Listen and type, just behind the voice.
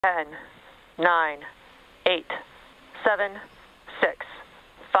10, 9, 8, 7, 6,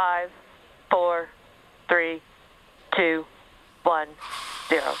 5, 4, 3, 2, 1,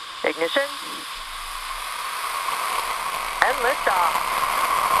 0. Ignition. And liftoff.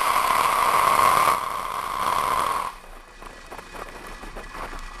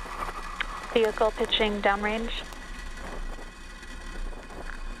 Vehicle pitching downrange.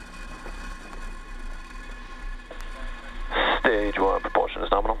 Stage 1 propulsion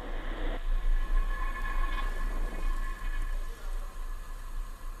is nominal.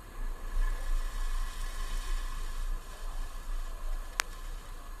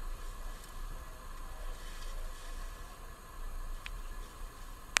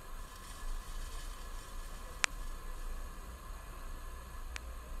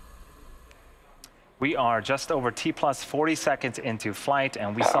 We are just over T plus 40 seconds into flight,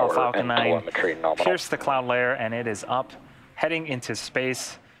 and we saw Falcon 9 pierce the cloud layer, and it is up, heading into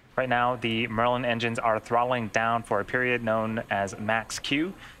space. Right now, the Merlin engines are throttling down for a period known as max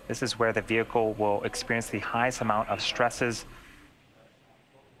Q. This is where the vehicle will experience the highest amount of stresses.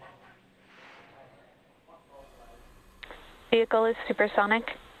 Vehicle is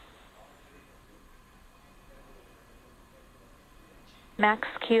supersonic. Max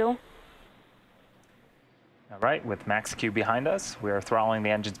Q. All right, with max Q behind us, we are throttling the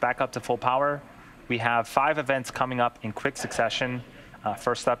engines back up to full power. We have 5 events coming up in quick succession.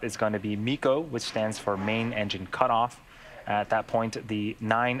 First up is going to be MECO, which stands for main engine cutoff. At that point, the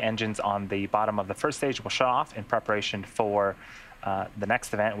 9 engines on the bottom of the first stage will shut off in preparation for the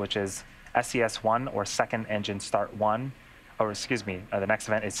next event, which is SES1, or second engine start 1. Or excuse me, the next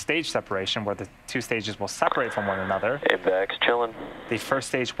event is stage separation, where the 2 stages will separate from one another. AVAX chilling. The first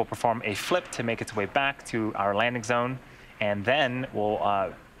stage will perform a flip to make its way back to our landing zone, and then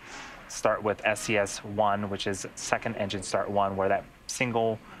we'll start with SES1, which is second engine start 1, where that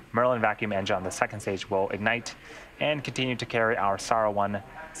single Merlin vacuum engine on the second stage will ignite and continue to carry our SARA-1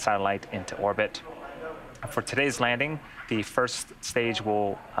 satellite into orbit. For today's landing, the first stage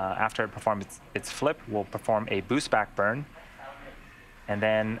will, after it performs its flip, will perform a boost back burn. And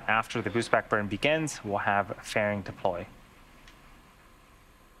then after the boost back burn begins, we'll have fairing deploy.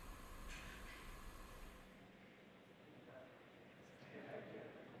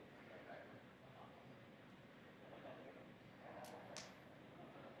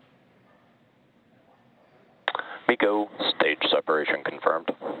 MECO, stage separation confirmed.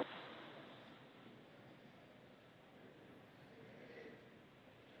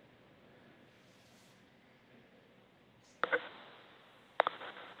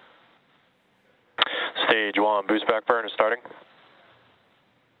 Stage 1 boost back burn is starting.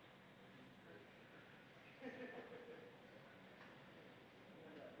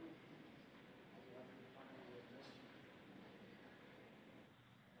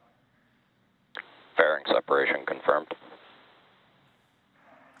 Fairing separation confirmed.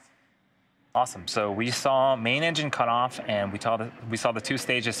 Awesome. So we saw main engine cut off, and we saw the 2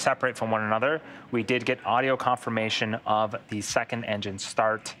 stages separate from one another. We did get audio confirmation of the second engine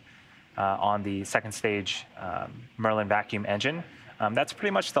start on the second stage Merlin vacuum engine. That's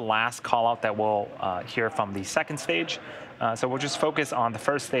pretty much the last call out that we'll hear from the second stage. So we'll just focus on the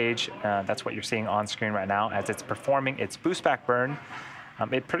first stage. That's what you're seeing on screen right now as it's performing its boost back burn.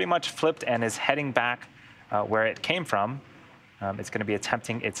 It pretty much flipped and is heading back where it came from. It's going to be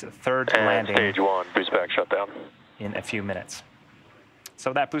attempting its third landing. Stage 1 boost back shutdown in a few minutes.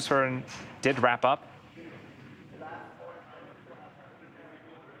 So that boost burn did wrap up.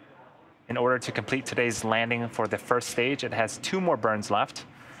 In order to complete today's landing for the first stage, it has 2 more burns left.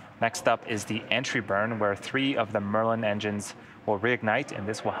 Next up is the entry burn, where 3 of the Merlin engines will reignite, and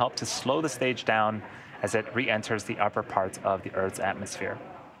this will help to slow the stage down as it re-enters the upper parts of the Earth's atmosphere.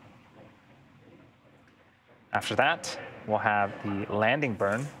 After that, we'll have the landing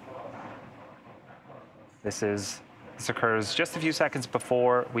burn. This occurs just a few seconds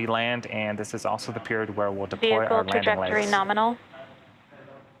before we land, and this is also the period where we'll deploy Vehicle our landing trajectory legs. nominal.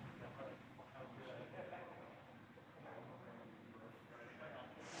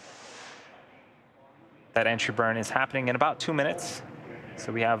 That entry burn is happening in about 2 minutes.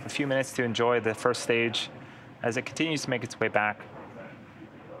 So we have a few minutes to enjoy the first stage as it continues to make its way back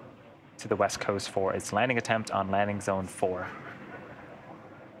to the West Coast for its landing attempt on landing zone 4.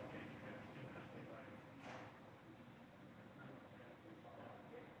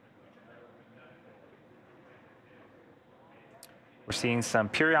 We're seeing some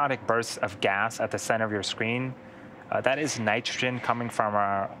periodic bursts of gas at the center of your screen. That is nitrogen coming from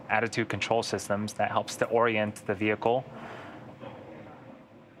our attitude control systems that helps to orient the vehicle.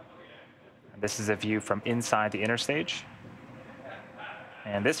 This is a view from inside the interstage.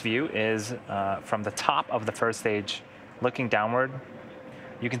 And this view is from the top of the first stage, looking downward.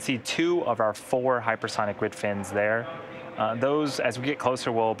 You can see 2 of our 4 hypersonic grid fins there. Those, as we get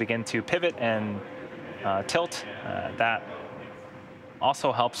closer, will begin to pivot and tilt. That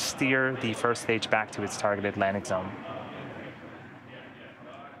also helps steer the first stage back to its targeted landing zone.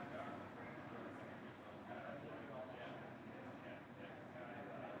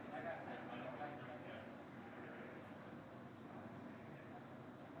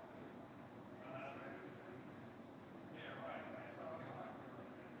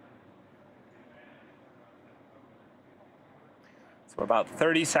 So we're about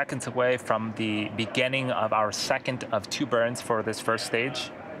 30 seconds away from the beginning of our second of 2 burns for this first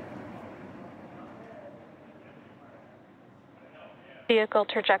stage. Vehicle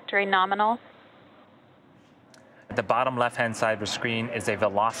trajectory nominal. At the bottom left-hand side of the screen is a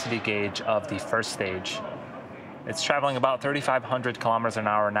velocity gauge of the first stage. It's traveling about 3,500 kilometers an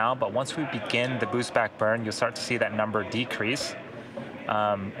hour now, but once we begin the boost back burn, you'll start to see that number decrease.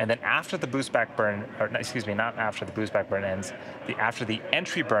 And then after the boost back burn, or excuse me, not after the boost back burn ends, after the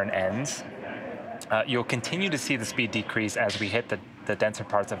entry burn ends, you'll continue to see the speed decrease as we hit the denser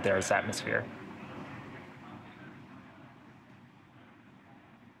parts of the Earth's atmosphere.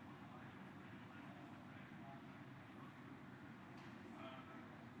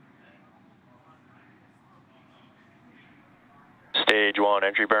 Stage 1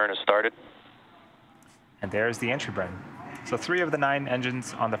 entry burn has started. And there's the entry burn. So 3 of the 9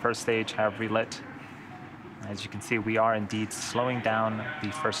 engines on the first stage have relit. As you can see, we are indeed slowing down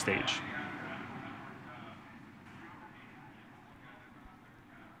the first stage.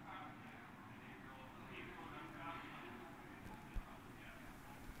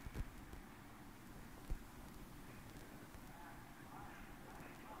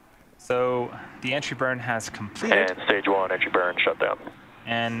 So the entry burn has completed. And stage 1 entry burn shut down.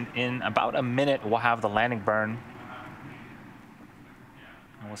 And in about a minute, we'll have the landing burn.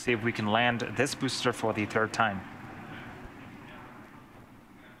 And we'll see if we can land this booster for the 3rd time.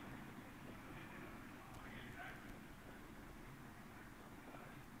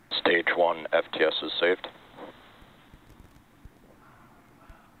 Stage 1 FTS is saved.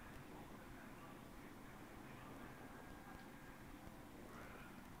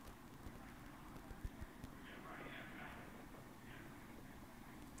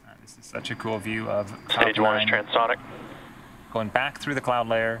 This is such a cool view of Stage 1 is 9 transonic. going back through the cloud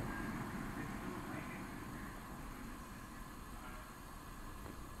layer.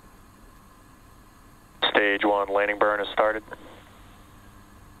 Stage 1 landing burn has started.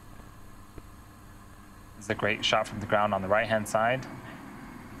 This is a great shot from the ground on the right-hand side.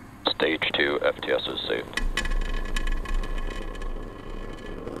 Stage 2 FTS is saved.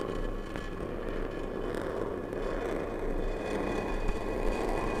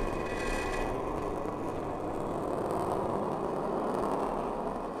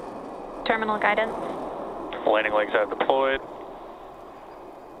 Terminal guidance. Landing legs have deployed.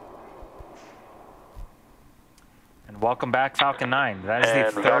 And welcome back, Falcon 9. That is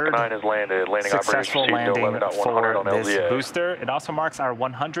And the Falcon 3rd 9 has landed. Landing successful operations landing received for 11.100 on this LZA. booster. It also marks our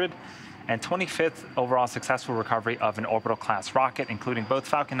 125th overall successful recovery of an orbital class rocket, including both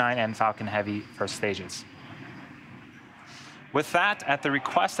Falcon 9 and Falcon Heavy first stages. With that, at the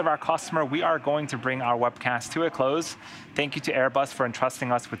request of our customer, we are going to bring our webcast to a close. Thank you to Airbus for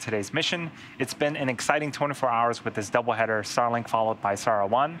entrusting us with today's mission. It's been an exciting 24 hours with this doubleheader, Starlink followed by Sara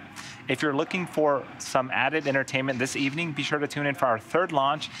 1. If you're looking for some added entertainment this evening, be sure to tune in for our 3rd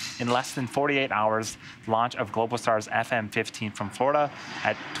launch in less than 48 hours, launch of Globalstar's FM-15 from Florida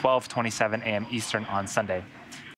at 12:27 a.m. Eastern on Sunday.